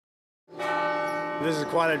This is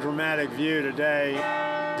quite a dramatic view today.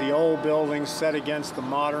 The old buildings set against the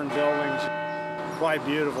modern buildings. Quite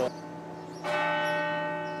beautiful.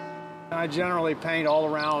 I generally paint all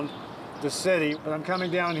around the city, but I'm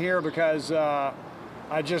coming down here because I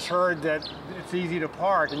just heard that it's easy to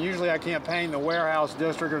park, and usually I can't paint in the warehouse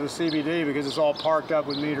district or the CBD because it's all parked up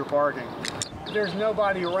with meter parking. There's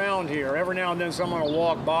nobody around here. Every now and then someone will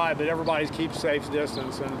walk by, but everybody keeps safe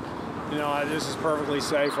distance, and you know, this is perfectly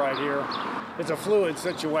safe right here. It's a fluid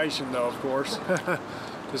situation though, of course,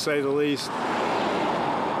 to say the least.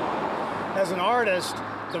 As an artist,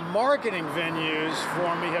 the marketing venues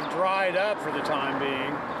for me have dried up for the time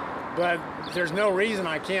being, but there's no reason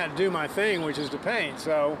I can't do my thing, which is to paint.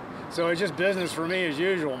 So it's just business for me as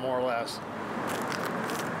usual, more or less.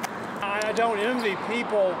 I don't envy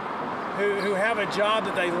people who have a job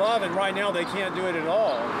that they love and right now they can't do it at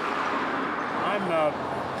all. I'm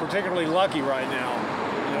particularly lucky right now,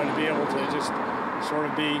 you know, to be able to just sort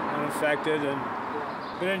of be unaffected.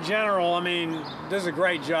 But in general, I mean, this is a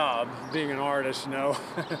great job being an artist, you know.